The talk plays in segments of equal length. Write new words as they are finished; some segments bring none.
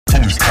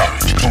Tony's talk.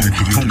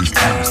 Tony's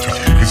talk.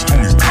 It's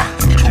Tony's talk.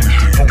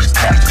 Tony's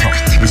talk.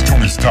 It's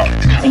Tony's talk.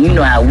 And you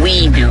know how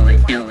we do it.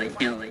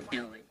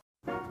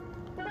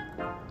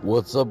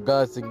 What's up,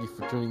 guys? Thank you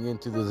for tuning in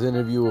to this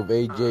interview with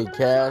AJ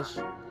Cash.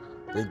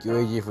 Thank you,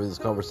 AJ, for this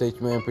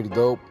conversation, man. Pretty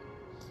dope.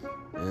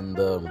 And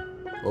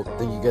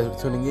thank you guys for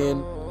tuning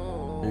in.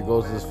 Here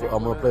goes this.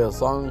 I'm gonna play a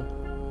song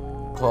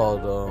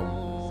called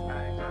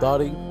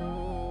 "Thotty"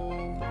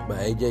 by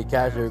AJ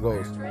Cash. Here it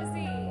goes.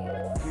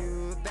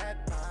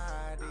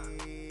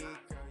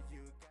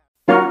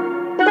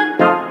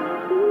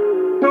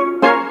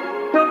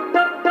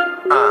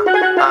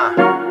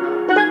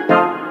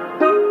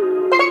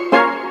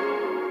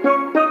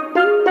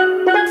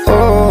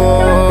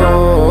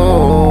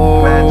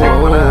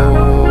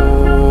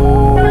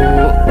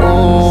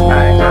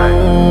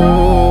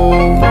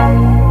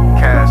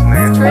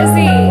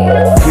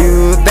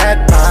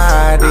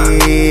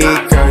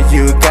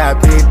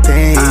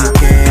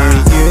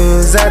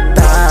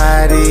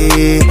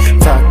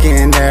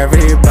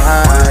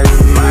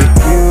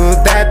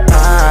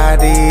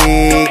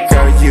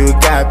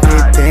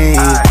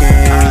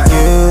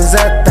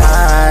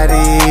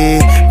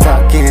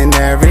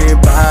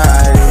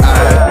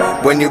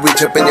 When you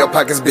reach up in your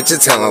pockets, bitch,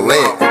 it's hella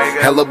lit.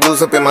 Hella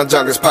blues up in my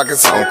joggers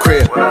pockets on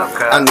crib.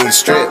 I need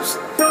strips,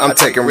 I'm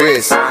taking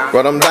risks.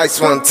 Roll them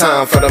dice one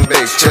time for them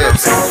big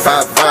chips.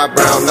 5'5"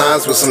 brown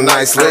nines with some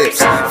nice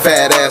lips.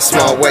 Fat ass,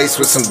 small waist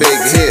with some big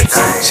hips.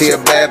 She a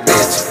bad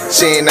bitch,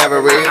 she ain't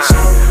average.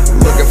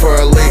 Looking for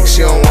a lick,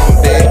 she don't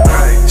want dick.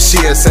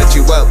 She'll set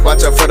you up,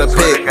 watch out for the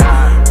pick.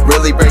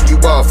 Really break you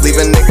off, leave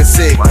a nigga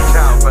sick.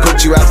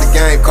 Put you out the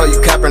game, call you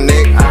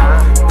Kaepernick.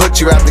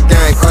 Put you out the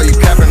game, call you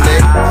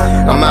Kaepernick.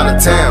 I'm out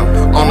of town,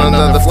 on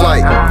another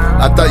flight.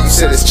 I thought you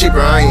said it's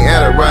cheaper, I ain't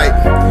had it right.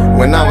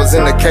 When I was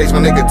in the cage, my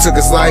nigga took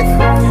his life.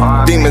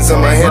 Demons in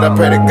my head, I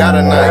pray to God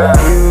tonight.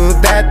 You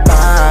that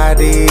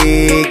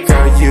body,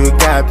 girl, you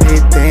got me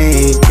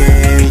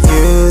thinking.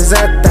 You's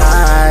a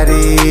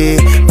thotty,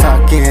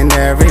 fucking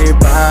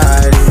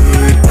everybody.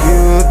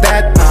 You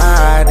that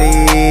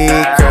body,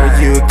 girl,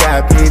 you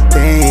got me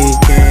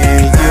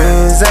thinking.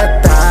 You's a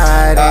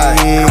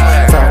thotty,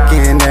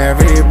 fucking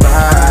everybody.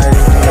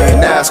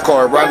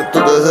 NASCAR riding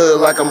through the hood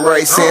like I'm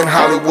racing.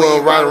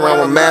 Hollywood riding around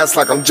with masks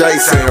like I'm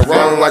Jason.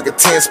 Rolling like a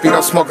 10-speed,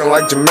 I'm smoking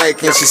like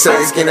Jamaican. She said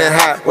it's getting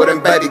hot, well then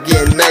Betty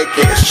getting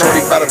naked.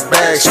 Shorty by the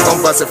bag, she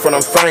gon' bust it from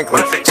them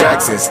Franklin,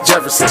 Jacksons,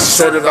 Jefferson. She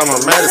said that I'm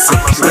her medicine.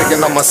 She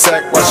licking on my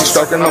sack while she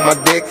stroking on my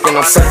dick, and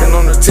I'm sucking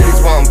on her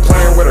titties while I'm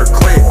playing with her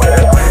clit.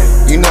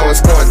 You know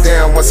it's going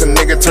down once a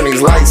nigga turn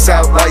these lights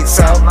out, lights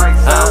out.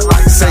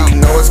 Say you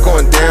know it's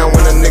going down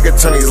when a nigga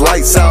turn these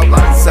lights out,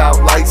 lights out,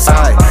 lights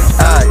out.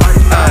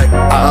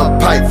 I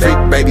pipe freak,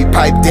 baby,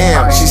 pipe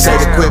down. She said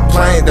to quit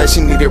playing, that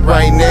she need it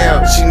right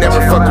now. She never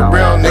fucked a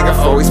real nigga,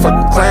 always fuck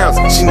with clowns.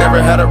 She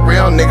never had a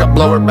real nigga,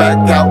 blow her back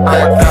out,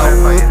 back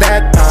out.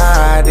 That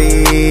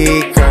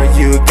body, girl,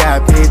 you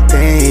got me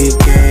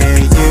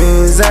thinking.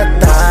 You's a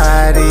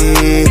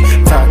thotty,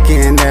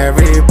 fucking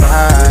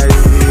everybody.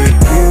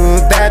 You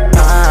that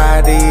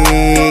body,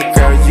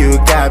 girl, you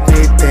got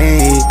me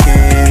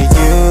thinking.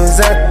 You's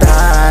a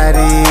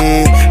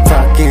thotty,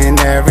 fucking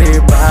everybody.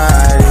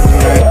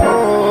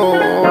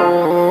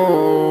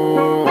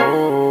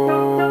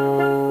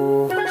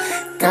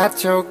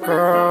 Got your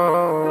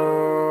girl.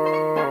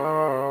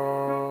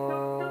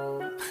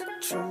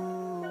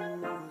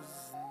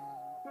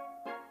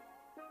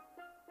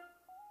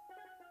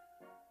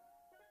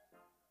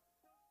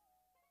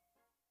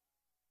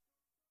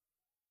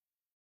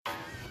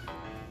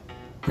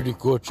 Pretty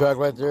cool track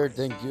right there.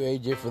 Thank you,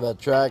 AJ, for that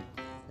track.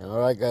 And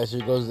alright, guys,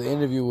 here goes the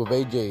interview with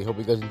AJ. Hope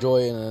you guys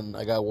enjoy it. And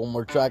I got one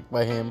more track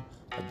by him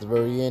at the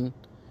very end.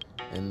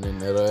 And then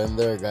it'll end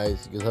there,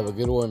 guys. You guys have a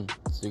good one.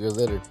 See you guys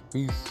later.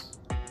 Peace.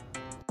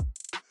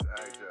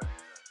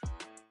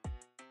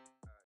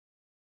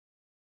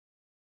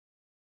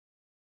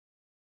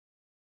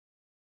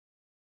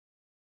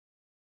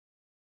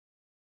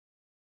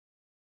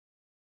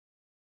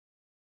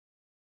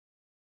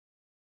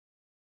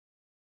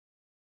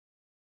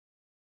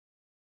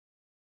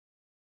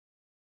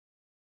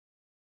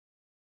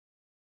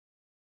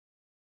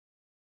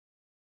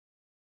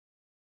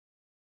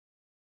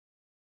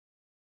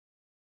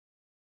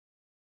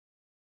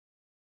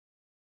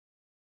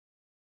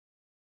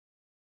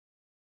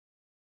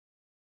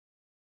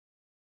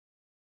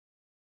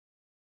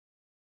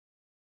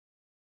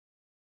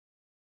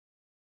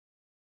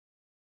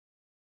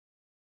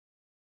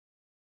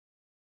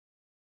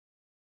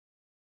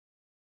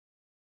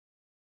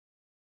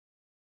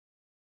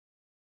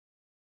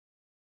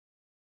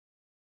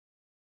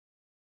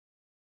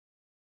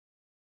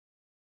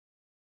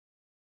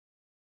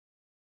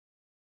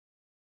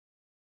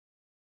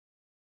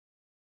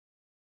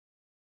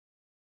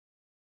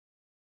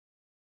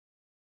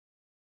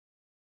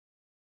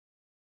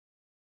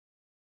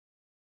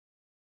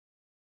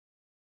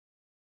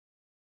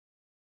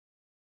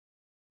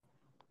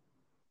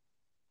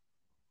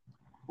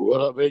 What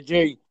up,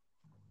 AJ?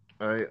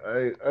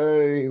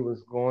 Hey,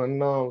 what's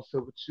going on? What's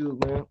up with you,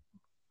 man?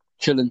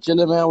 Chilling,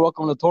 man.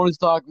 Welcome to Tony's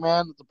Talk,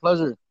 man. It's a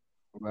pleasure.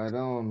 Right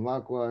on.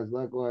 Likewise.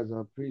 I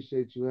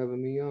appreciate you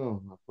having me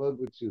on. I fuck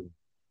with you.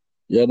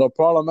 Yeah, no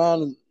problem,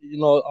 man. I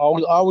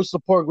always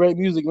support great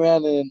music,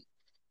 man, and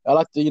I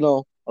like to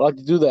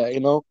do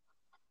that.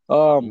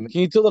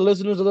 Can you tell the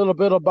listeners a little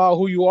bit about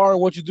who you are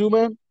and what you do,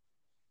 man?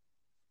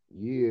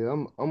 Yeah,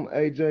 I'm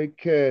AJ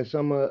Cash.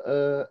 I'm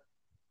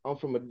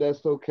from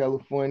Modesto,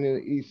 California, the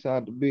east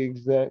side to be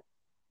exact.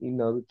 You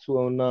know, the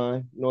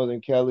 209,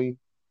 Northern Cali.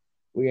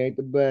 We ain't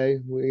the Bay.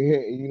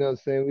 You know what I'm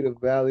saying? We the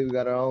Valley. We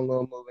got our own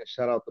little movement.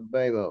 Shout out the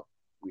Bay though.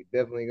 We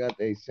definitely got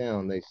they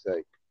sound, they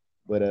say.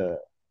 But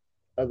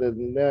other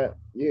than that,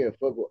 yeah,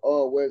 fuck with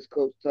all West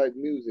Coast type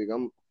music.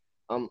 I'm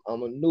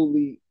a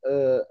newly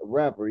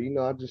rapper. You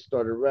know, I just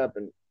started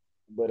rapping,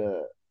 but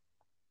I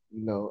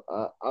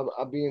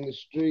be in the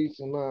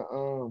streets and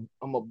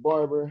I'm a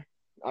barber.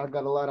 I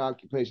got a lot of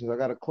occupations. I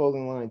got a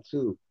clothing line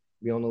too.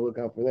 Be on the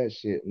lookout for that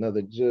shit.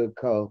 Another Jug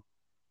call.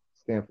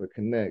 Stanford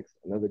Connects.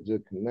 Another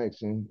Jug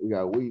connection. We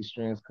got weed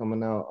strands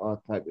coming out.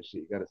 All type of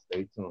shit. You gotta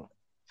stay tuned.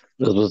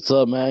 That's what's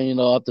up, man.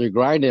 Out there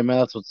grinding, man.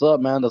 That's what's up,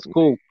 man. That's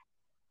cool.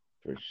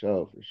 For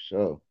sure, for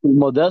sure.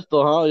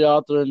 Modesto, huh? You're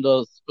out there in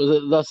is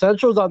it the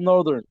central or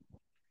northern?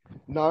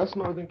 No, it's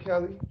Northern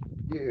Cali.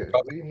 Yeah,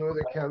 we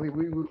Northern Cali.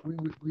 We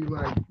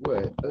like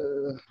what?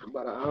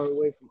 About an hour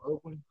away from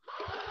Oakland.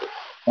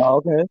 Oh,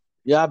 okay.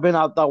 Yeah, I've been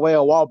out that way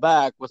a while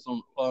back with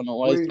some when I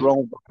used to Where,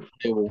 roam the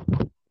table.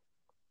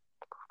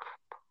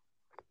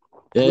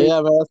 Yeah, where,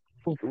 yeah,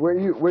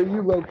 man. where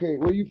you locate?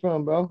 Where you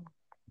from, bro?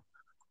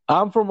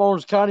 I'm from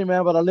Orange County,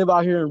 man, but I live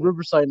out here in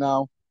Riverside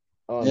now.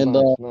 Oh, And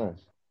nice.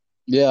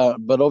 yeah,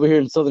 but over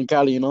here in Southern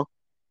Cali.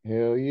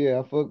 Hell yeah,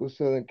 I fuck with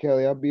Southern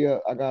Cali. I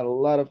got a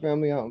lot of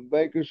family out in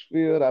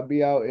Bakersfield. I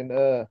be out in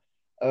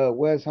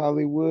West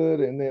Hollywood,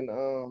 and then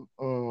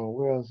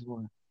where else?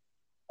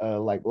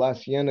 Like La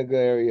Cienega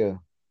area.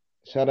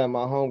 Shout out my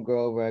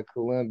homegirl over at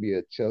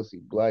Columbia, Chelsea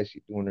Blythe.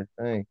 She doing her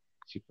thing.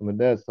 She from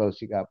Modesto.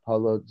 She got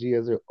Polo G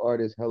as her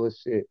artist. Hella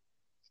shit.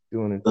 She's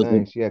doing her That's,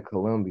 thing. She at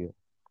Columbia.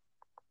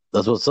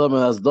 that's what's up,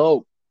 man. That's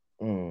dope.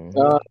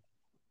 Mhm.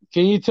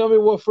 Can you tell me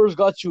what first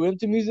got you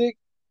into music?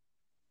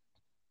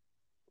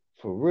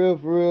 For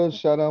real.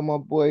 Shout out my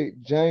boy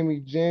Jamie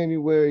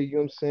January. You know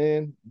what I'm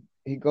saying?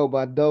 He go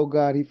by Doe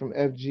God. He from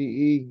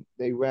FGE.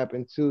 They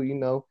rapping too. You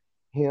know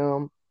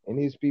him and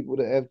his people.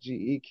 The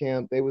FGE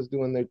camp. They was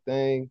doing their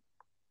thing.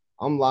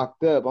 I'm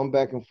locked up. I'm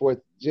back and forth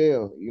to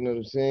jail. You know what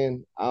I'm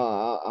saying?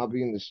 I'll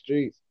be in the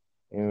streets,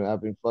 and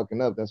I've been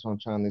fucking up. That's why I'm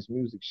trying this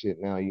music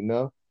shit now. You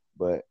know,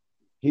 but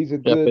he's a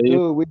Yeah, for good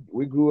you. dude.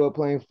 We grew up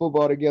playing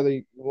football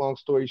together. Long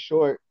story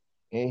short,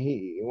 and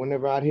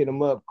whenever I'd hit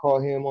him up,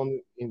 call him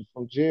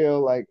from jail,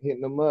 like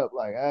hitting him up,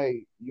 like,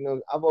 hey, you know,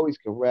 I've always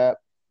could rap.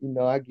 You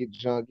know, I get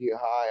drunk, get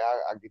high,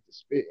 I get to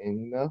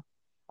spitting. You know.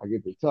 I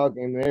get to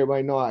talking, and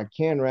everybody know I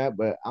can rap,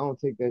 but I don't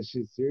take that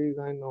shit serious.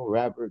 I ain't no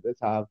rapper. That's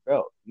how I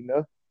felt, you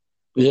know.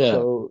 Yeah.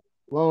 So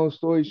long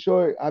story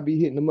short, I be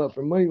hitting him up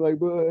for money, like,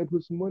 bro, I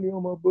put some money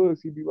on my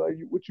books. He'd be like,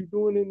 what you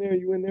doing in there?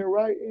 You in there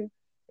writing?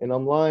 And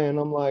I'm lying.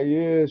 I'm like,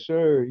 yeah,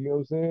 sure. You know what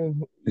I'm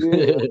saying? Yeah.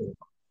 You know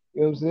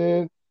what I'm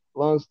saying?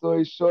 Long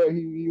story short,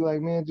 he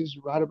like, man, just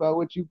write about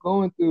what you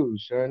going through.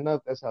 Sure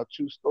enough, that's how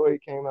True Story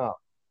came out.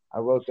 I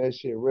wrote that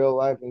shit, Real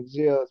Life in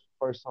Jail. It's the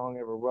first song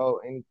I ever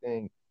wrote,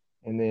 anything.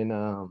 And then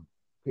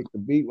picked the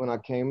beat when I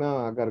came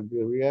out. I got a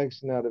good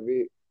reaction out of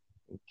it.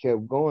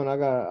 Kept going. I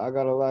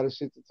got a lot of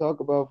shit to talk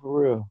about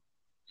for real.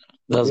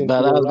 That's Been through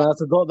a badass, lot.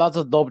 man. That's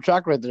a dope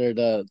track right there.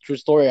 The True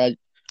Story.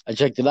 I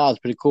checked it out. It's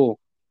pretty cool.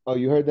 Oh,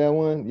 you heard that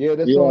one? Yeah,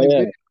 that's the Yeah, only yeah.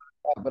 video,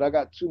 but I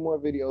got two more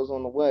videos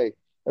on the way.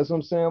 That's what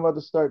I'm saying. I'm about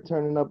to start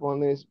turning up on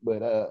this,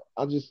 but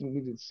I just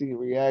need to see the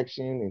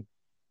reaction and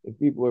if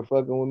people are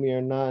fucking with me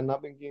or not. And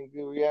I've been getting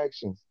good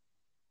reactions.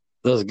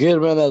 That's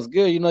good, man. That's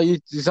good. You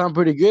sound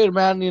pretty good,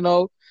 man.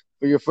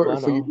 For your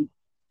Right for on.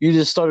 you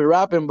just started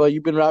rapping, but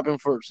you've been rapping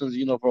for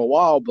a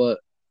while. But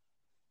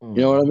you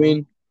know what I Mm-hmm.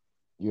 mean?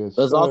 Yes,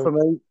 That's sir. awesome,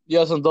 man. You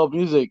have some dope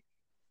music.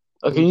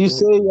 Can you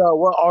say Appreciate you.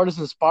 what artists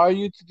inspire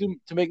you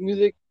to make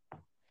music?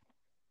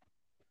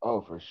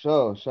 Oh, for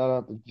sure. Shout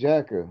out to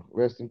Jacka.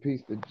 Rest in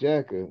peace to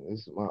Jacka.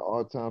 This is my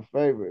all-time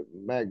favorite.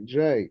 Mac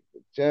Dre,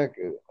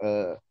 Jacka.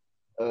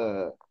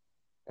 Uh,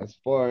 as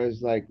far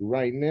as like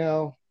right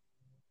now,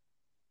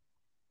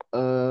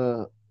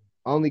 Uh,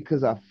 only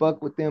cause I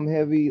fuck with them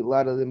heavy. A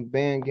lot of them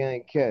band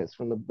gang cats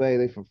from the Bay.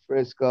 They from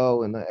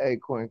Frisco and the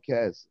Acorn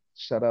cats.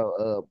 Shout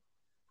out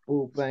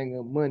Bull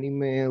Banger, Money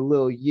Man,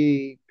 Lil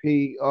Yee,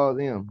 P, all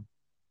them.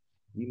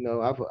 You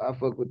know, I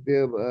fuck with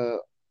them.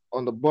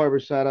 On the barber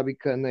side, I be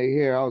cutting their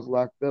hair. I was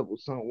locked up with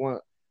someone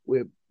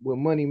with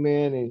Money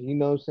Man, and you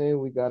know what I'm saying.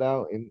 We got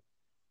out and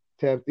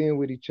tapped in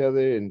with each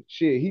other and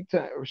shit.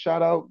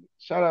 Shout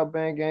out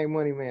Bang Gang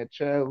Money Man,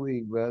 Chad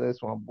Lee, bro.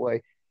 That's my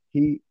boy.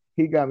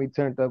 He got me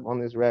turned up on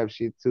this rap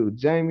shit too.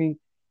 Jamie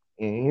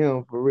and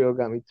him for real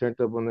got me turned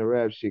up on the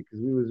rap shit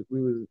because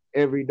we was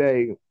every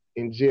day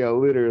in jail,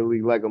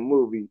 literally like a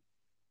movie,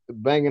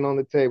 banging on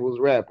the tables,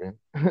 rapping.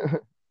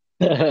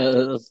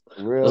 that's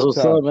Real what's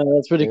talk. up, man.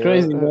 That's pretty Yeah,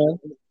 crazy, man.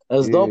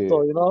 That's dope, yeah,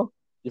 though.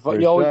 for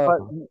You always fight.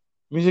 sure.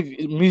 music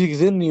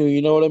is in you.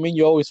 You know what I mean?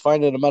 You always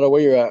find it no matter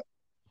where you're at.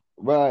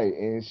 Right,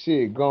 and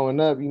shit, growing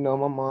up, my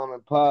mom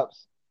and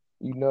pops,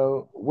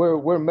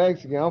 we're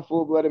Mexican. I'm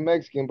full-blooded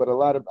Mexican, but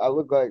I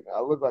look like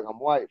I'm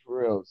white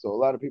for real. So a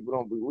lot of people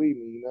don't believe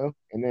me.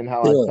 And then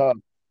Yeah.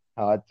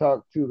 how I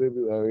talk too, they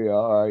be like, yeah,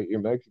 all right, you're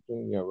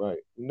Mexican, yeah, right.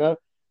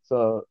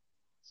 So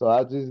so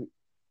I just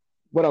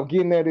what I'm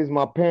getting at is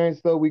my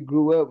parents though, we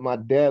grew up, my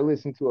dad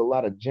listened to a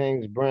lot of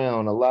James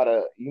Brown, a lot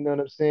of, you know what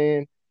I'm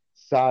saying?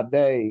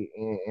 Sade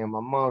and my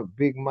mom's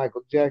big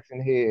Michael Jackson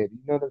head. You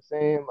know what I'm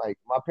saying? Like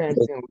my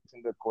parents didn't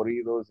listen to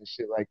corridos and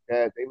shit like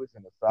that. They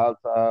listen to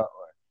salsa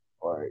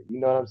or you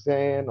know what I'm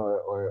saying?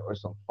 Or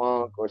some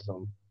funk or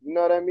some, you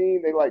know what I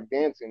mean? They like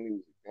dancing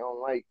music.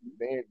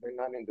 They're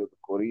not into the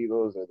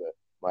corridos or the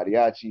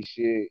mariachi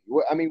shit.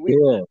 I mean,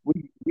 Yeah.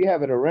 we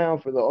have it around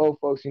for the old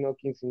folks,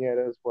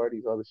 quinceañeras,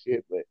 parties, all the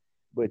shit, but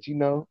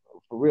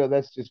for real,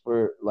 that's just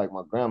for like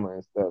my grandma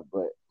and stuff.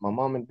 But my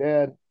mom and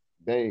dad,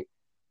 they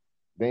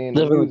they in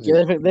the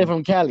music, They're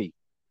from Cali.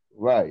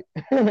 right?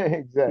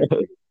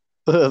 Exactly,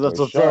 That's for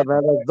what's sure. up,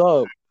 man. That's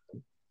dope.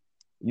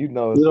 You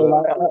know, You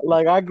know, so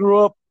like I grew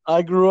up.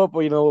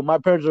 You know, my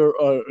parents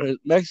are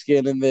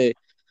Mexican, and they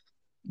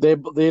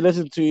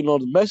listen to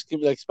the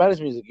Mexican like Spanish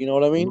music. You know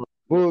what I mean?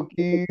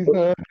 bookies,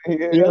 Yeah,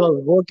 yeah.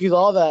 those Wookiees,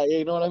 all that.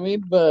 You know what I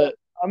mean? But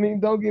I mean,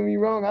 don't get me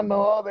wrong, I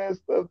know all that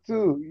stuff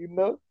too.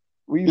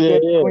 We used to yeah,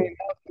 have to yeah, clean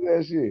house for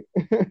that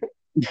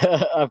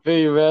shit. I feel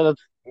you, man.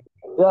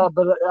 Yeah,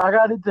 but I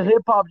got into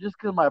hip hop just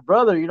because my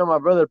brother, my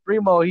brother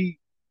Primo, he's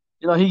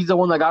the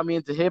one that got me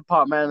into hip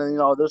hop, man. And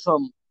there's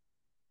some,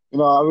 I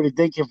really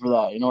thank him for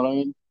that. You know what I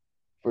mean?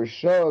 For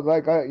sure.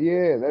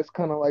 Yeah, that's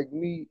kind of like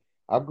me.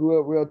 I grew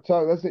up real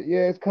talk. That's it.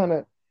 Yeah, it's kind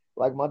of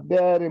like my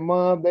dad and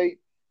mom. They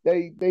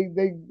like,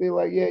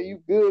 yeah,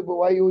 you good, but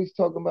why you always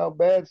talking about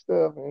bad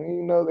stuff?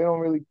 And they don't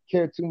really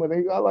care too much.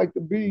 I like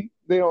the beat.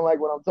 They don't like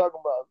what I'm talking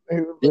about. But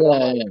I'm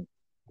Yeah,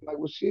 like,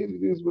 well, shit,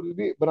 it is what it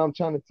is. But I'm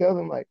trying to tell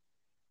them like,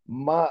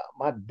 my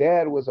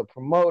dad was a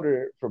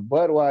promoter for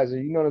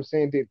Budweiser. You know what I'm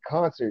saying? Did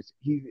concerts.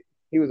 He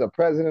was a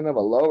president of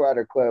a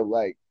lowrider club.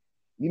 Like,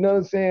 you know what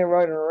I'm saying?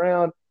 Riding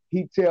around.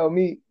 He tell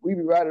me we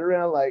be riding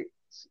around like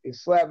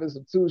slapping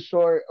some Too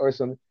Short or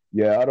some.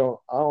 Yeah, I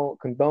don't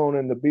condone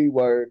in the B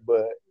word,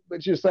 but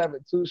you're slapping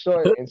Too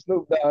Short and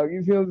Snoop Dogg.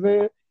 You see what I'm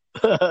saying?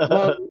 yeah.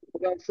 Long,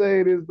 what I'm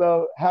saying is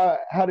though, how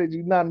did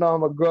you not know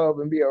I'm gonna grow up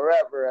and be a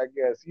rapper? I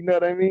guess you know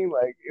what I mean.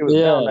 Like it was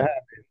bound to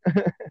Yeah.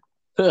 happen.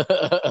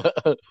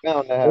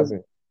 Bound to That's,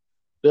 happen.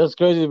 that's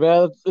crazy,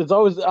 man. It's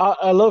always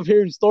I love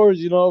hearing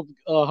stories.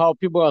 How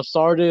people got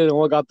started and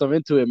what got them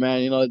into it,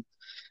 man.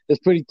 It's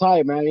pretty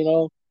tight, man.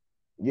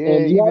 Yeah,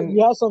 And even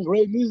you have some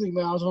great music,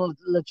 man. I just want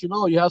to let you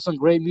know you have some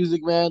great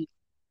music, man.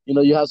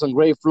 You have some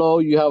great flow.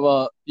 You have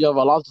a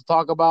lot to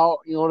talk about.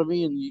 You know what I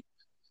mean?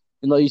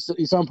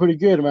 You sound pretty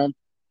good, man.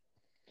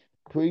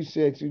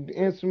 appreciate you.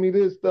 Answer me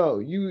this though.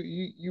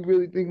 You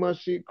really think my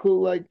shit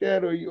cool like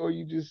that, or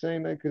you just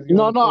saying that because you're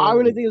on No, the no, I phone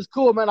with really me? think it's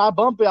cool, man. I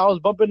bump it. I was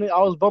bumping it. I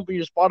was bumping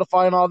your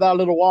Spotify and all that a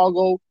little while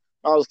ago.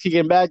 I was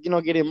kicking back,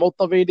 getting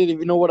motivated, if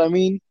you know what I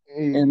mean.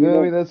 Hey, you And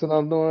feel me? That's what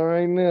I'm doing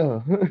right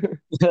now.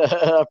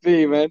 I feel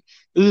you, man.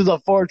 This is a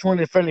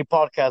 420 friendly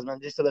podcast, man.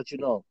 Just to let you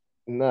know.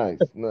 Nice,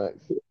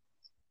 nice.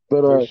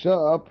 But For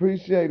sure, I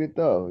appreciate it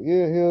though.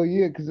 Yeah, hell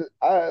yeah. Cause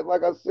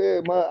like I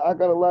said, I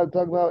got a lot to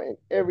talk about, and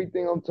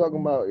everything I'm talking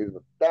about is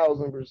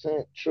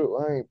 1,000% true.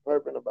 I ain't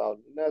perping about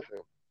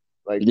nothing.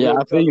 Like yeah, real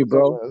I feel talk, you, I'm talking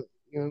bro. about.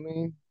 You know what I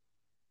mean?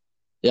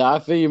 Yeah, I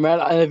feel you, man.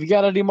 And if you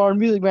got any more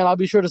music, man, I'll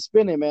be sure to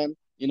spin it, man.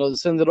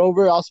 Send it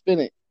over. I'll spin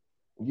it.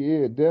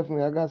 Yeah,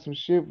 definitely. I got some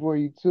shit for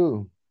you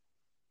too.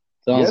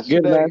 Sounds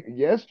good, man.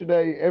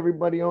 Yesterday,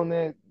 everybody on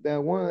that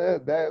one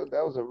that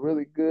was a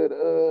really good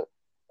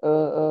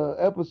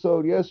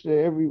episode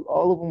yesterday.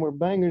 All of them were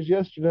bangers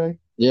yesterday.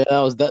 Yeah, that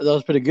was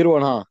a pretty good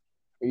one, huh?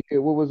 Yeah,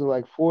 what was it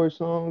like 4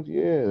 songs?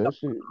 Yeah, that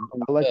shit.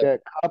 I like Yeah.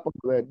 that cop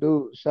that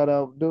dude. Shout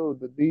out,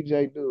 dude, the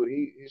DJ dude.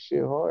 His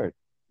shit hard.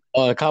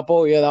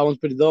 Capo, yeah, that one's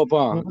pretty dope,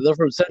 huh? Mhm. They're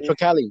from Central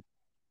Cali.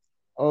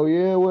 Oh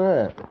yeah,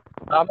 where at?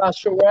 I'm not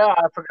sure where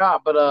I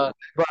forgot, but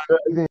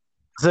Even-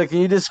 so can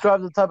you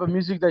describe the type of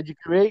music that you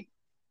create?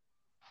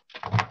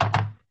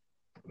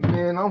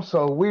 Man, I'm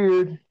so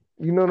weird.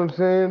 You know what I'm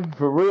saying?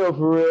 For real,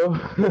 for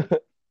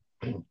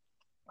real.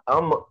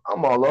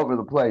 I'm all over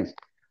the place.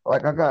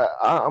 Like I'm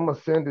gonna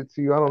send it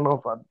to you. I don't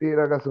know if I did.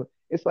 I got some.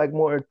 It's like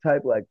more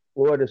type like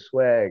Florida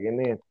swag, and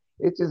then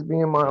it just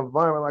being my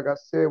environment. Like I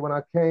said, when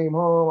I came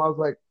home, I was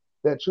like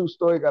that true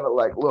story got a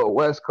like little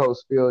West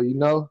Coast feel,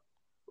 like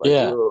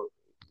Yeah,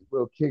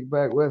 little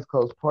kickback West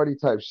Coast party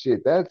type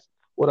shit. That's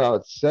what I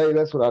would say.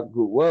 That's what I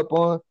grew up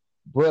on.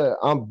 But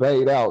I'm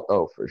bayed out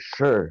though for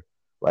sure.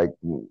 Like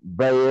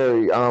Bay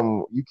Area,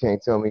 you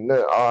can't tell me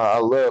nothing. I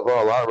love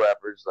all our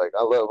rappers. Like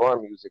I love our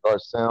music, our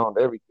sound,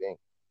 everything.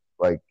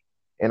 Like,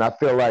 and I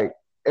feel like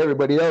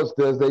everybody else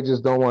does. They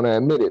just don't want to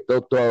admit it.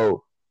 They'll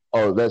throw,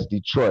 oh, that's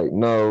Detroit.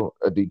 No,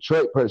 a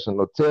Detroit person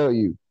will tell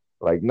you,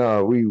 like,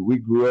 no, we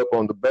grew up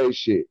on the Bay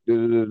shit.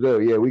 Duh.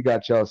 Yeah, we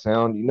got y'all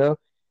sound.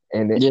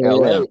 And in yeah, yeah,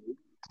 L.A.,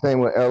 same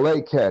with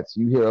L.A. cats.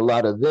 You hear a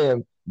lot of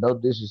them. no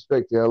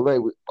disrespect to LA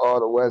with all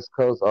the West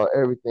Coast, all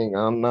everything.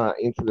 I'm not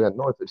into that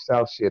North or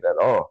South shit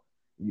at all.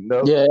 You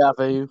know, Yeah, I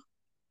feel you.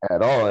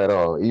 at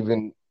all.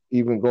 Even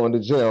going to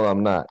jail,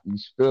 I'm not. You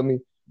feel me?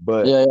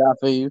 But Yeah, I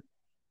feel you.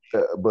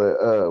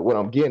 what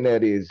I'm getting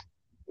at is,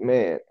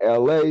 man,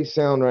 LA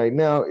sound right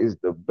now is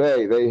the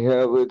Bay. They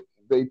have it.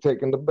 They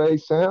taking the Bay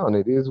sound.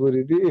 It is what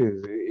it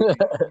is.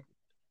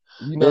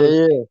 You know,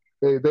 Yeah,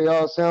 yeah, they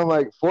all sound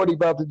like 40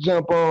 about to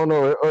jump on,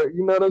 or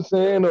you know what I'm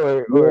saying,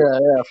 or yeah,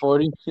 yeah.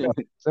 40.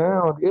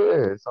 sound.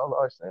 Yeah, it's all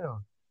our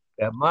sound.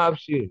 That mob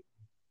shit.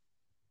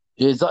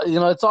 Yeah,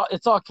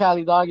 it's all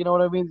Cali, dog. You know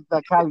what I mean?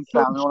 That Cali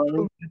True, sound. You know what I true.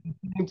 mean? At the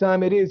same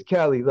time, it is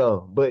Cali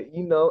though. But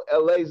you know,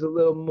 LA's a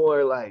little more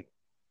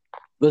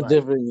That's like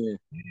different. Yeah,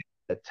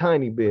 a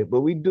tiny bit.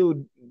 But we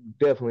do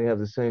definitely have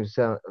the same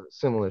sound,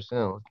 similar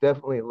sounds.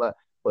 Definitely a lot.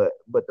 But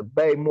the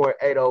Bay more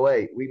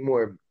 808. We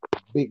more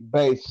big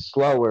bass,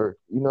 slower.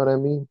 You know what I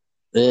mean?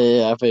 yeah,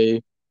 yeah. I feel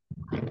you.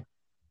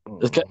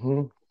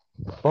 Hmm.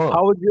 Funk.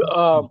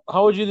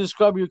 How would you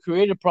describe your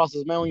creative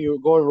process, man, when you're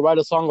going to write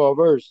a song or a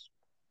verse?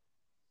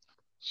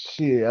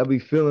 Shit, I be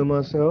feeling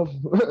myself.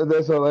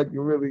 That's all I can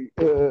really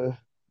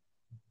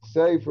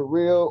say for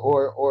real.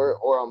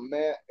 Or I'm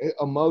mad.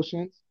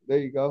 Emotions. There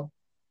you go.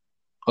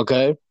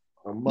 Okay.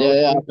 Yeah,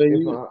 yeah, I Emotions. feel If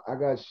you. I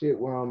got shit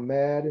where I'm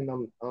mad and I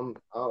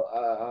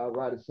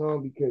write a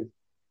song because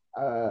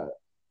uh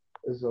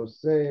as I'm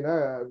saying,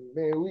 man,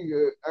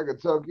 I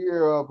could talk your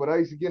ear off, but I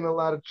used to get in a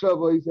lot of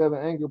trouble. I used to have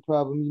an anger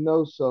problem, you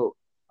know. So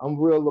I'm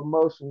real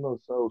emotional.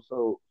 So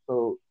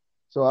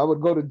I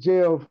would go to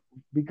jail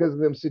because of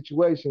them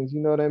situations. You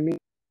know what I mean?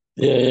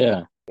 Yeah,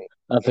 yeah.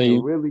 I feel And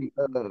you. really,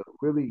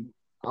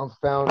 I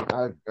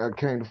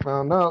came to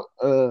find out,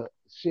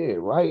 shit,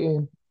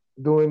 writing,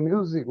 doing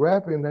music,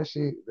 rapping, that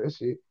shit's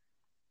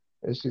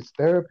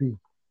therapy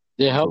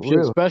It for helps you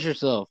real. express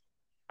yourself.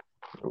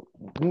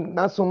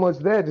 Not so much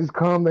that, just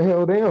calm the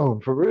hell down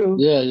for real.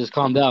 Yeah, just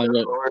calm down.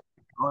 Yeah, Or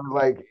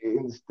like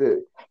instead,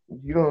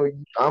 you know,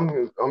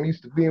 I'm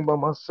used to being by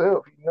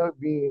myself,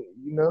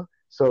 you know,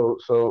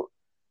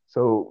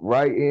 so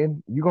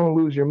writing, you're gonna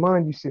lose your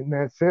mind. You sit in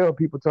that cell,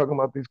 people talking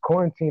about this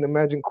quarantine.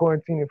 Imagine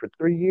quarantining for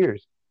 3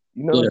 years.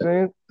 You know what I'm yeah,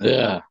 saying?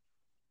 yeah.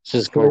 It's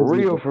just crazy.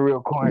 For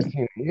real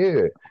quarantine.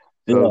 Yeah.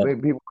 So Yeah. they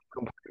people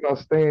complain about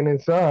staying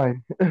inside.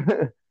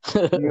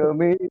 You know what I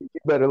mean? You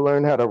better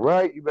learn how to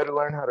write. You better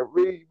learn how to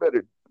read.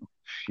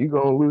 You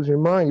gonna lose your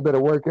mind. You better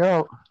work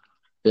out.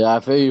 Yeah, I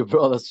feel you,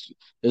 bro.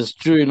 It's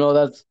true.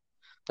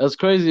 That's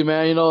crazy,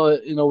 man.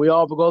 We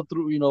all go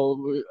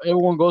through.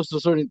 Everyone goes through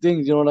certain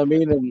things. You know what I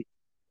mean? And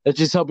it's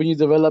just helping you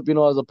develop,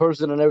 as a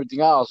person and everything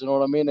else. You know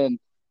what I mean? And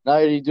now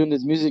you're doing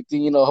this music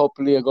thing.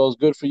 Hopefully it goes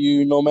good for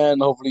you. Man.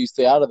 Hopefully you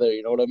stay out of there.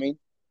 You know what I mean?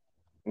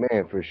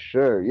 Man, for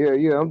sure. Yeah,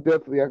 yeah. I'm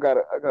definitely.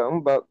 I'm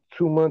about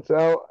 2 months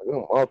out. I'm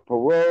off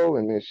parole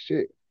and this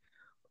shit.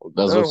 I'm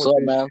That's done what's with up,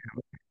 this man.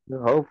 shit.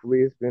 Hopefully,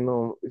 it's been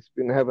on. It's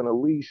been having a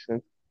leash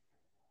since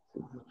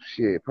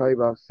shit, probably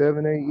about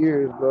 7, 8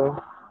 years, bro.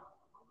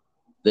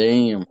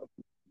 Damn.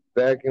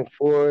 Back and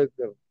forth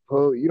and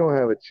pull. You don't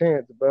have a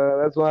chance,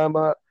 bro. That's why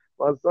my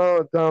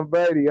song Tom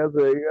Brady.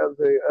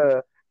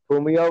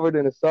 Pull me over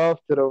to the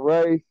soft to the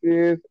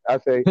races. I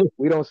say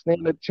we don't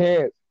stand a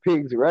chance.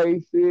 Pigs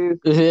races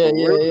Yeah, for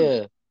real.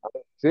 yeah,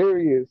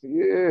 Serious,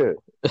 yeah.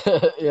 yeah.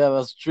 Yeah,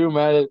 that's true,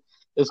 man.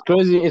 It's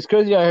crazy. It's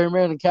crazy out here,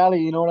 man, in Cali.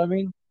 You know what I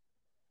mean?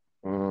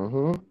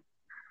 Hmm.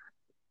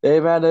 Hey,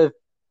 man, if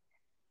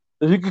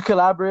you could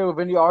collaborate with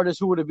any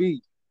artist, who would it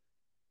be?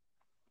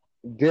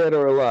 Dead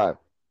or alive.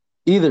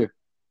 Either.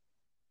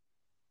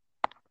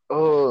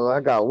 Oh, I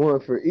got one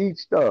for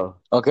each though.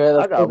 Okay, I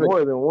that's got perfect.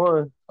 more than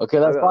one. Okay,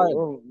 I that's got fine.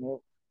 one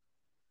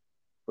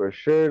for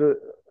sure.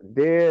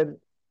 Dead,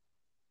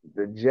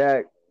 the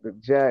Jack,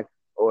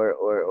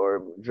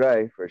 or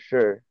Dre for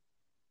sure.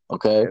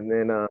 Okay. And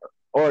then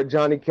or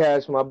Johnny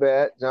Cash. My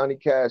bad, Johnny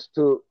Cash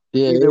too.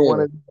 Yeah, Either one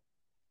yeah. of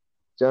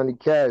Johnny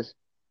Cash.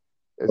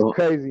 It's Oh,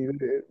 crazy.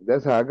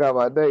 That's how I got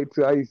my day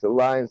too. I used to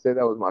lie and say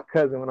that was my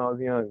cousin when I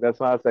was young. That's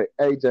why I say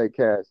AJ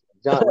Cash.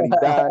 John when he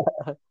died,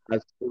 I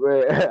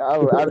swear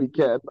I be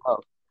cast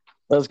off.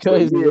 that's But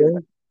crazy, yeah,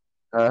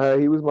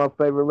 man. he was my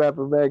favorite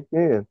rapper back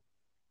then.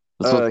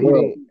 That's what's He up.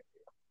 didn't.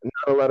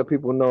 Not a lot of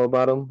people know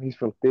about him. He's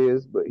from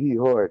Fizz, but he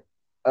hard.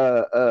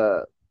 Uh,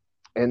 uh,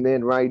 and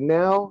then right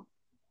now,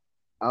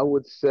 I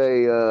would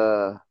say,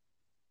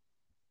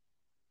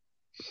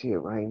 shit.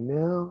 Right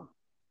now,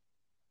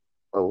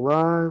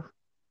 alive.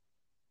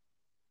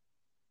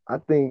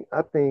 Like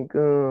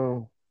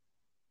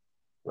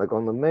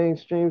on the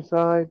mainstream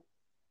side,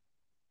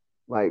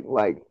 like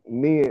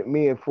me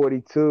and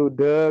 42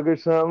 Doug or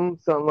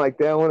something like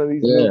that. One of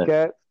these new Yeah.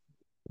 cats.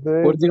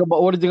 What do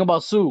Man. you think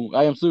about Sue?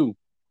 I am Sue.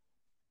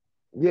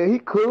 Yeah, he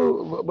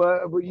cool,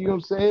 but you know what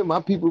I'm saying.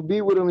 My people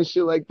be with him and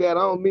shit like that.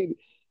 I don't mean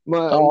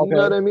Oh, you know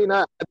okay. what I mean.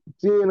 I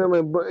seeing him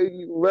and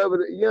rub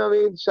it. You know what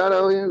I mean. Shout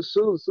out him,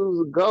 Sue.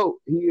 Sue's a goat.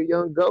 He a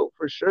young goat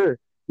for sure.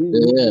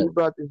 Yeah, He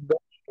brought this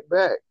back.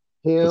 that's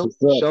Him,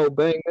 what's up. Show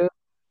Banger.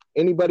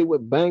 Anybody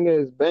with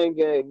banger is bang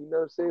gang. You know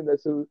what I'm saying?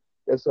 That's who.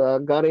 That's I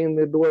got in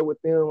the door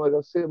with them. Like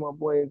I said, my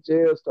boy in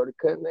jail started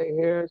cutting their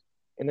hairs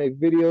and their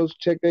videos.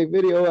 Check their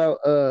video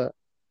out.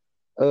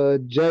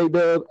 J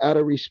Dub, Out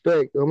of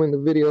Respect. I'm in the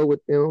video with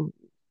them.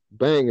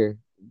 Banger.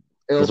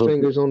 L That's what.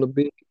 fingers on the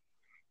beat.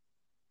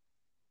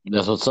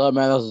 That's what's up,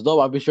 man. That's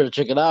dope. I'll be sure to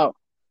check it out.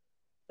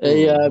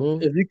 Hey,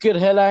 Hmm. if you could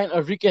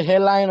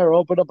headline or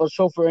open up a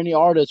show for any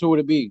artist, who would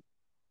it be?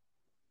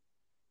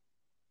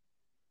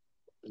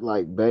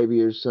 Like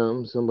Baby or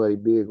something, somebody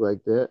big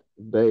like that.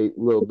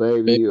 Little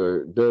Babe. Baby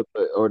or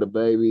the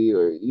Baby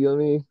or you know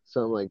what I mean?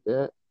 Something like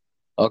that.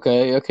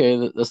 Okay,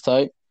 that's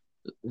tight.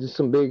 Just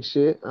some big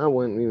shit. I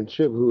wouldn't even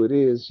trip who it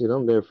is. Shit,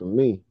 I'm there for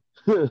me.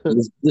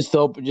 Just to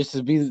open, just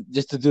to do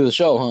the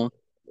show,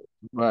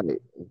 Right,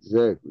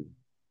 exactly.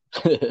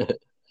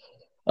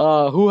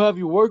 huh? Who have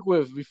you worked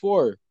with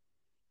before?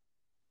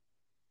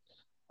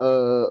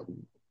 Uh,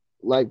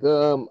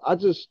 I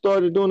just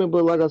started doing it,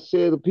 but like I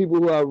said, the people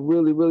who I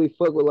really, really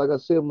fuck with, like I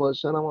said, much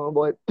shout out my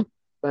boy,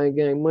 Bang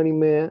Gang Money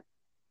Man,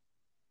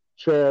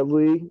 Trav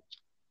Lee,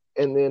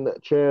 and then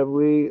Trav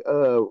Lee.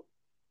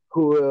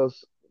 Who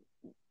else?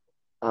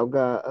 I've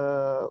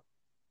got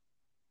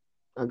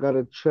I got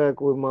a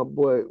track with my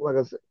boy. Like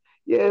I said,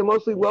 yeah,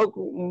 mostly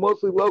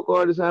local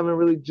artists. I haven't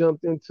really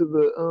jumped into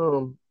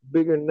the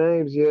bigger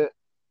names yet.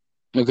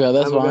 Okay, I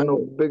that's haven't got fine. no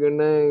bigger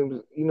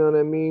names, you know what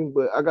I mean?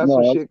 But I got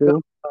some No, that's shit coming.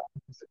 cool.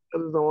 I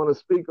just don't want to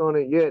speak on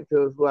it yet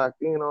till it's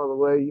locked in all the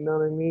way, you know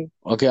what I mean?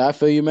 Okay, I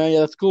feel you, man.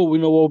 Yeah, that's cool. We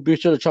know we'll be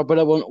sure to chop it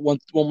up one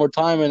more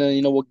time, and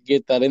then we'll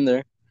get that in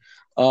there.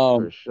 For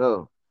Um,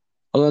 sure.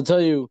 I'm gonna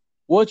tell you,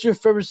 what's your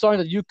favorite song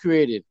that you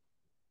created?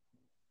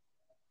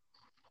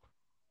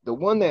 The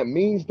one that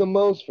means the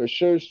most for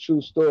sure is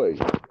True Story.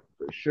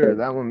 For sure,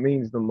 that one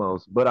means the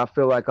most. But I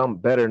feel like I'm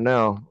better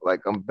now.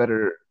 Like I'm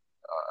better.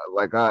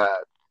 Like I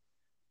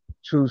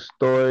True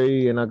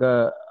Story, and I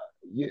got.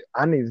 Yeah,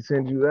 I need to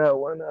send you that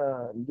one.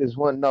 This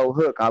one No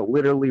Hook. I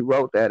literally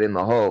wrote that in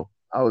the hole.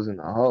 I was in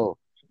the hole.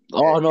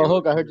 Oh no, And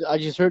Hook! I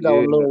just heard that yeah,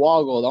 one a little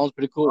while ago. That one's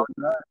pretty cool.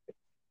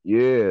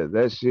 yeah,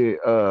 that shit.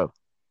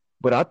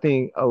 But I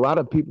think a lot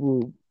of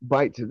people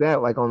bite to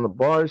that, like on the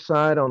bar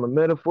side, on the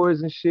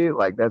metaphors and shit.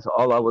 Like that's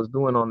all I was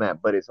doing on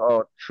that, but it's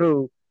all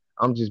true.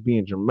 I'm just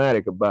being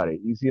dramatic about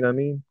it. You see what I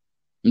mean?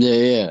 Yeah,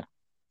 yeah.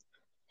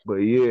 But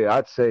yeah,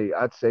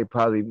 I'd say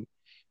probably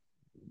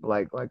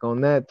like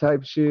on that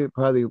type shit,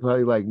 probably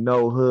like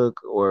No Hook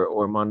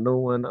or my new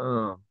one.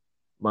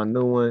 My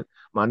new one,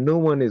 my new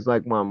one is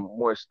like my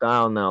more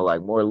style now,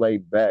 like more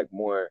laid back,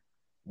 more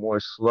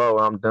slow.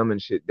 I'm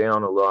dumbing shit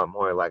down a lot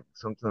more. Like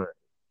sometimes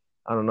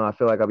I don't know. I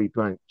feel like I be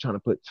trying to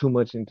put too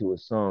much into a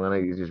song, and I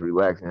need to just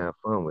relax and have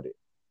fun with it.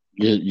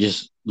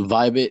 Just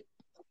vibe it.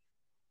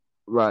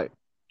 Right.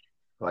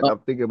 Like Uh, I'm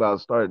thinking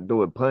about starting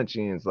doing punch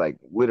ins, like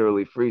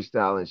literally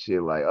freestyling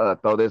shit. Like,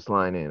 throw this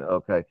line in,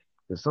 okay.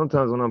 Because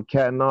sometimes when I'm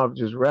catting off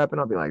just rapping,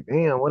 I'll be like,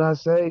 damn, what I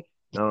say?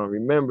 And I don't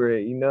remember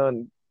it, you know.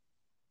 And,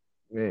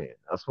 man,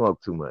 I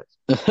smoke too much.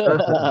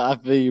 I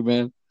feel you,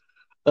 man.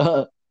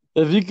 Uh,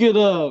 if you could,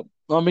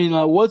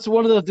 what's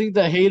one of the things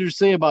that haters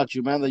say about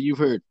you, man, that you've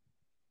heard?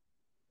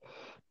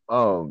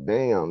 Oh,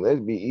 damn,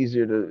 that'd be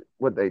easier to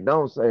what they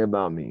don't say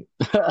about me.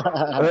 Shit,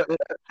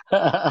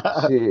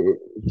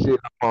 shit,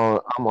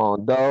 I'm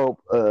on dope.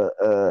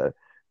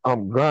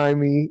 I'm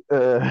grimy.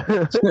 All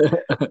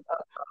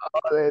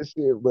that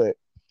shit, but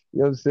you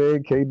know what I'm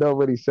saying? Can't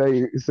nobody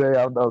say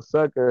I'm no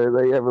sucker or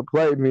they ever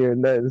played me or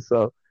nothing.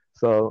 So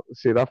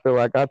shit, I feel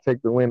like I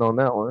take the win on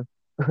that one.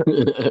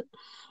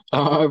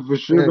 All right, for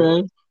sure, Yeah.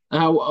 man.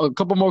 Now, a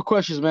couple more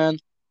questions, man.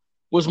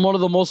 What's one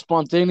of the most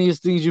spontaneous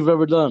things you've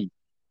ever done?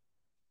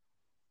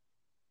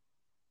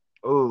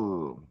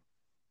 Ooh,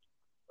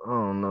 I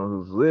don't know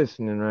who's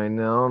listening right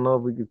now. I don't know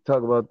if we could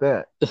talk about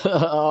that.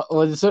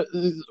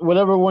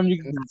 Whatever one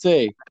you can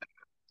say.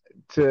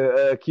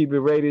 To keep it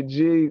rated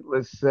G,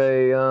 let's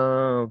say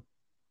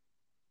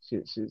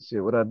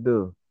shit. What I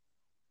do?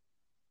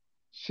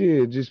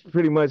 Shit, just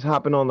pretty much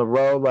hopping on the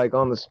road, like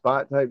on the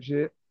spot type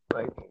shit.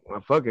 Like,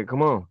 well, fuck it,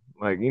 come on.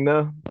 Like,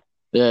 Yeah,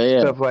 yeah.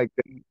 stuff like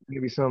that,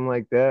 maybe something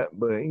like that.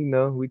 But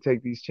we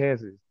take these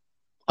chances.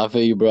 I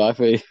feel you, bro. I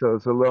feel you. So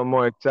it's a little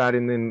more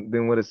exciting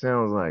than what it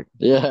sounds like.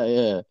 Yeah,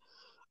 yeah.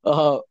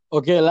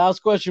 Okay,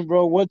 last question,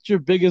 bro. What's your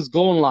biggest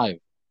goal in life?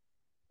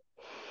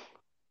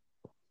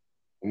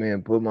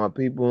 Man, put my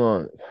people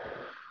on.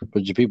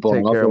 Put your people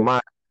Take on. care of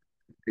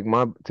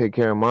Okay. take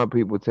care of my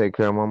people, take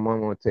care of my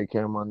mama, take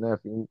care of my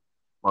nephew,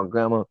 my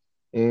grandma,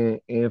 and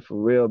for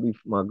real,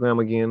 my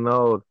grandma getting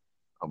old.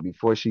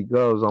 Before she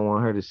goes, I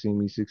want her to see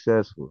me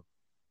successful.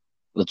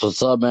 That's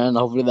what's up, man.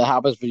 Hopefully that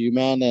happens for you,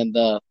 man. And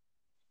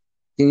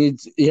you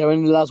have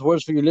any last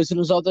words for your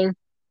listeners out there?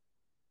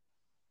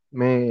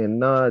 Man,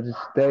 nah, just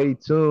stay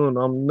tuned.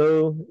 I'm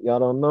new. Y'all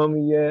don't know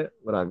me yet,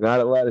 but I got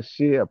a lot of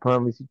shit. I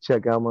promise you,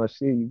 check out my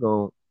shit. You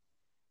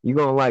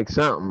gonna like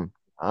something.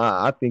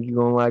 I think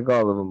you're gonna like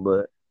all of them.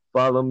 But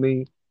follow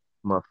me,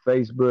 my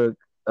Facebook.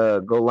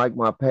 Go like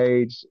my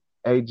page,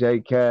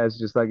 AJ Cash,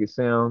 just like it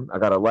sounds. I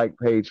got a like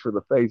page for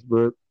the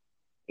Facebook.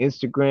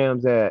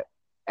 Instagram's at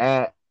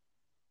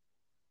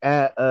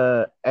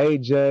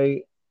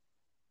AJ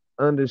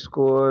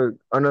underscore.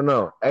 Oh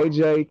no.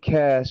 AJ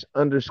Cash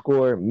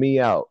underscore me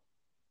out.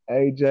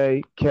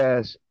 AJ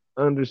Cash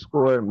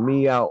underscore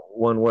me out.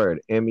 One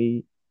word.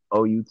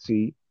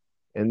 MEOUT.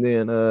 And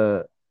then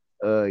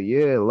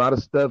yeah, a lot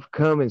of stuff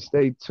coming.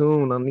 Stay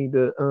tuned. I need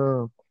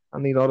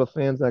all the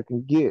fans I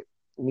can get.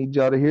 I need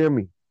y'all to hear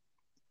me.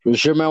 For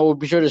sure, man. We'll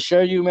be sure to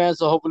share you, man.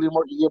 So hopefully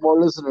you get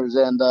more listeners.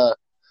 And it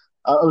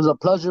was a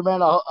pleasure,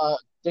 man.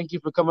 Thank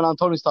you for coming on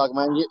Tony's Talk,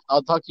 man.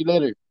 I'll talk to you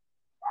later.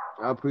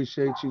 I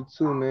appreciate you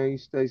too, man. You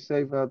stay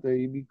safe out there.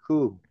 You be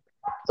cool.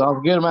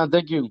 Sounds good, man.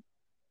 Thank you.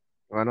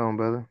 Right on,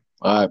 brother.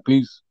 All right,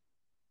 peace.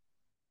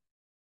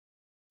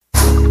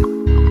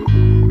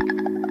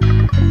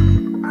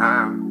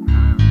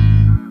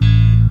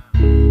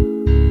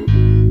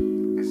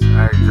 It's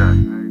AJ.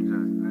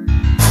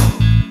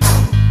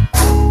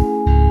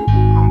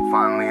 I'm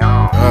finally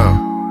on.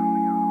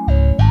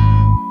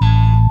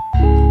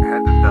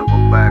 Had to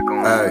double back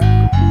on.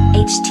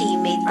 HT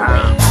made the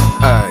wave.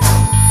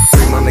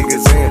 Bring my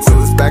niggas in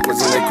till it's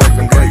backwards and they crack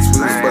them brakes.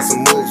 We was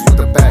bustin' moves with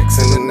the packs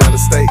in and out of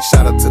state.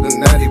 Shout out to the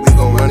natty, we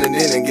gon' run it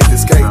in and get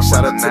this cake.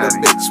 Shout out to the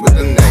bitch with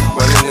the neck,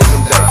 running in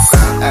them dates.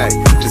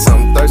 Ayy, just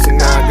I'm thirsty,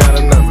 now I got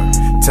another.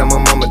 Tell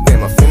my mama,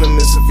 damn, I finna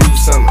miss a few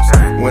summers.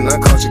 When I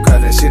caught you,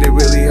 cried that shit, it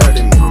really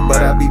hurted me.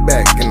 But I be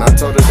back, and I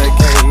told her they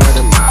can't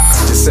murder me.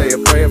 Just say a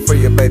prayer for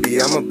your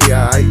baby, I'ma be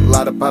alright. A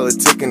lot of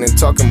politicking and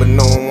talking, but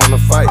no one wanna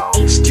fight.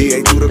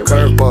 DA threw the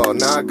curveball,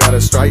 now I got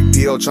a strike.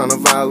 DO tryna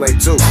violate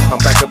too, I'm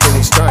back up in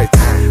these stripes.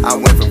 I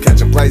went from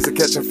catching plays to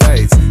catching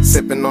fades.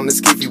 Sipping on the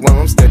skiffy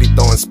while I'm steady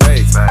throwing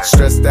spades.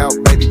 Stressed out,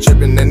 baby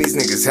tripping, and these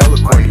niggas hella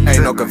corny.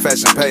 Ain't no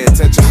confession, pay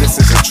attention, this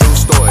is a true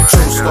story.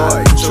 True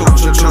story,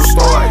 true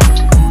story.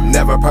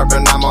 Never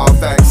perping, I'm all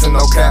facts and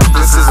no cap.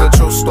 This is a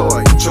true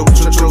story, true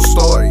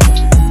story.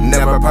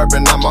 Never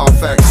perping, I'm all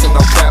facts and no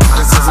cap.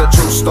 This is a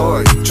true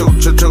story,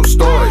 true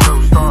story.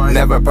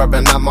 Never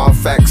perping, I'm all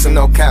facts and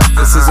no cap.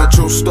 This is a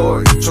true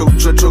story,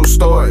 true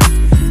story.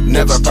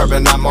 Never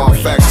perping, I'm all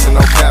facts and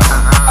no cap.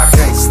 I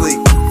can't sleep,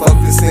 fuck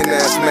this thin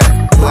ass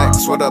Mac.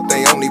 Blacks, what up,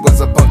 they only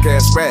was a punk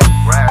ass rat.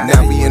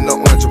 Now we in the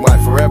orange and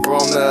white, forever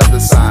on the other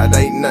side.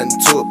 Ain't nothing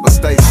to it but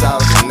stay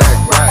solid and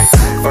act right.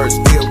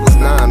 First deal was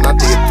 9, I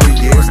did 3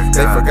 years.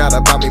 They forgot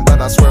about me, but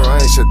I swear I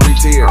ain't shed 3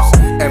 tears.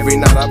 Every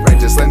night I pray,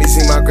 just let me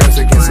see my grams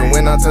again. So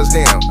when I touch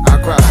down, I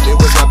cried, it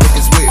was my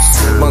biggest wish.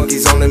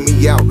 Monkeys owning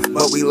me out,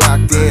 but we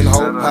locked in.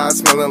 Whole pie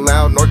smelling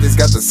loud, Northeast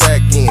got the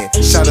sack in.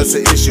 Shout us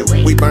an issue,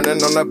 we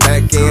burning on the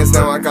back ends.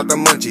 Now I got the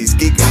munchies,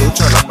 geeking, who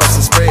tryna bust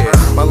a spread.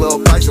 My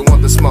little Bison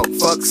want the smoke,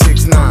 fuck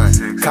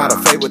 6'9". Caught a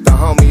fade with the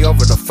homie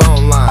over the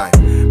phone line.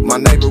 My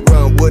neighbor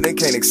run wood and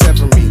can't accept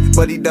for me,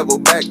 but he double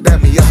back,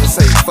 dap me up and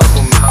say fuck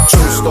with me.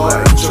 True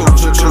story,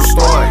 true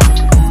story.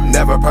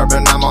 Never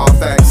perping, I'm all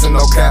facts and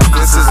no cap.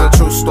 This is a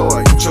true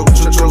story, true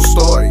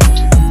story.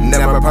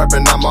 Never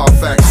perping, I'm all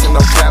facts and no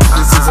cap.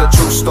 This is a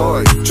true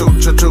story,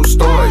 true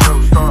story.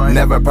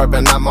 Never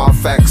perping, I'm all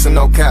facts and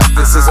no cap.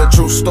 This is a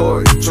true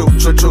story,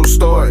 true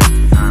story.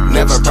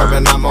 Never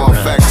perping, I'm all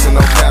facts and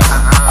no cap.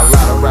 A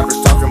lot of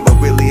rappers talking, but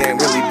really ain't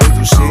really been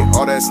through shit.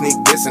 All that sneak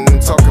dissing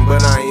and talking,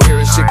 but I ain't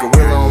hearing shit.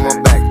 Gorilla on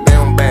my back,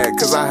 down bad,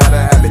 cause I had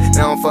a habit.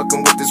 Now I'm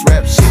fucking with this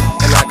rap shit,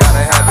 and I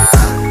gotta have it.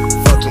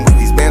 Fucking with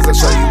these bands, I'll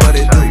show you what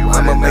it do.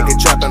 I'ma make it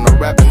trapping or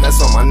rapping,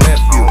 that's on my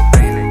nephew.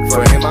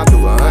 For him, I do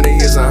 100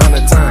 years,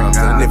 100 times.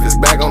 And if it's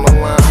back on the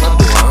line, I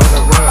do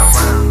 100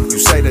 rounds. You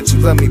say that you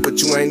love me, but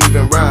you ain't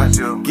even right.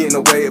 Getting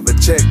away of a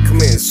check,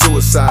 committing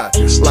suicide.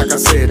 Like I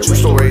said, true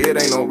story, it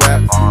ain't no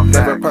rap.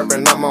 Never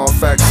perping, I'm all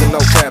facts and no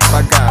cap.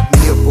 I got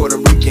me a Puerto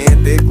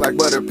Rican, thick like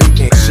butter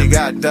pecan. She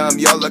got dumb,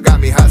 Yola got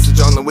me hostage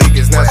on the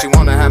weekends. Now she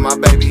wanna have my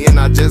baby, and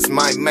I just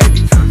might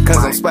maybe. Cause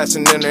I'm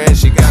splashing in her and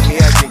she got me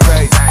acting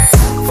crazy.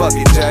 Fuck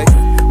it, Jay.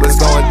 Let's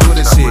go and do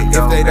this shit.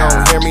 If they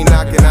don't hear me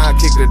knocking, I'll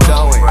kick the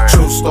door in.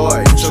 True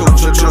story,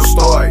 true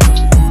story.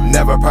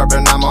 Never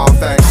perping, I'm all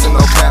facts and no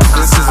cap.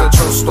 This is a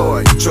true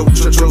story,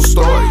 true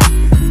story.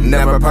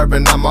 Never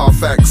perping, I'm all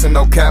facts and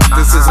no cap.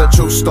 This is a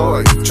true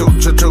story,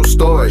 true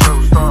story.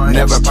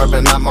 Never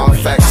perping, I'm all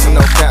facts and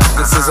no cap.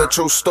 This is a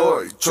true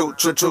story,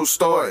 true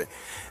story.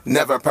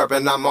 Never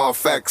perping, I'm all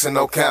facts and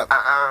no cap.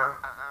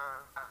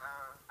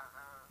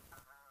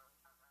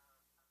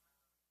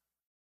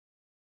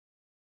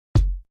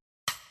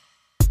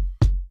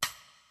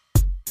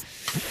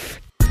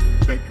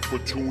 Thank you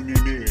for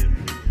tuning in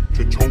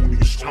to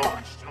Tony's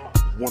Talk,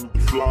 one of the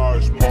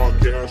flyest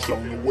podcasts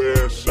on the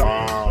west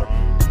side.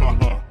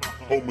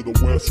 Home of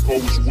the West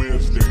Coast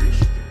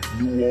Wednesdays.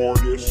 New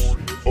artists,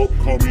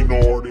 upcoming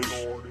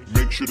artists.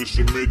 Make sure to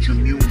submit your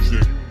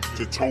music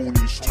to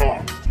Tony's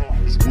Talk,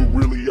 cause we're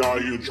really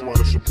out here trying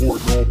to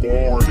support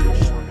local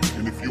artists.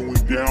 And if you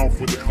ain't down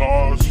for the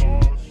cause,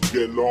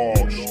 get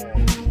lost.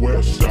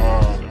 West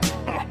side.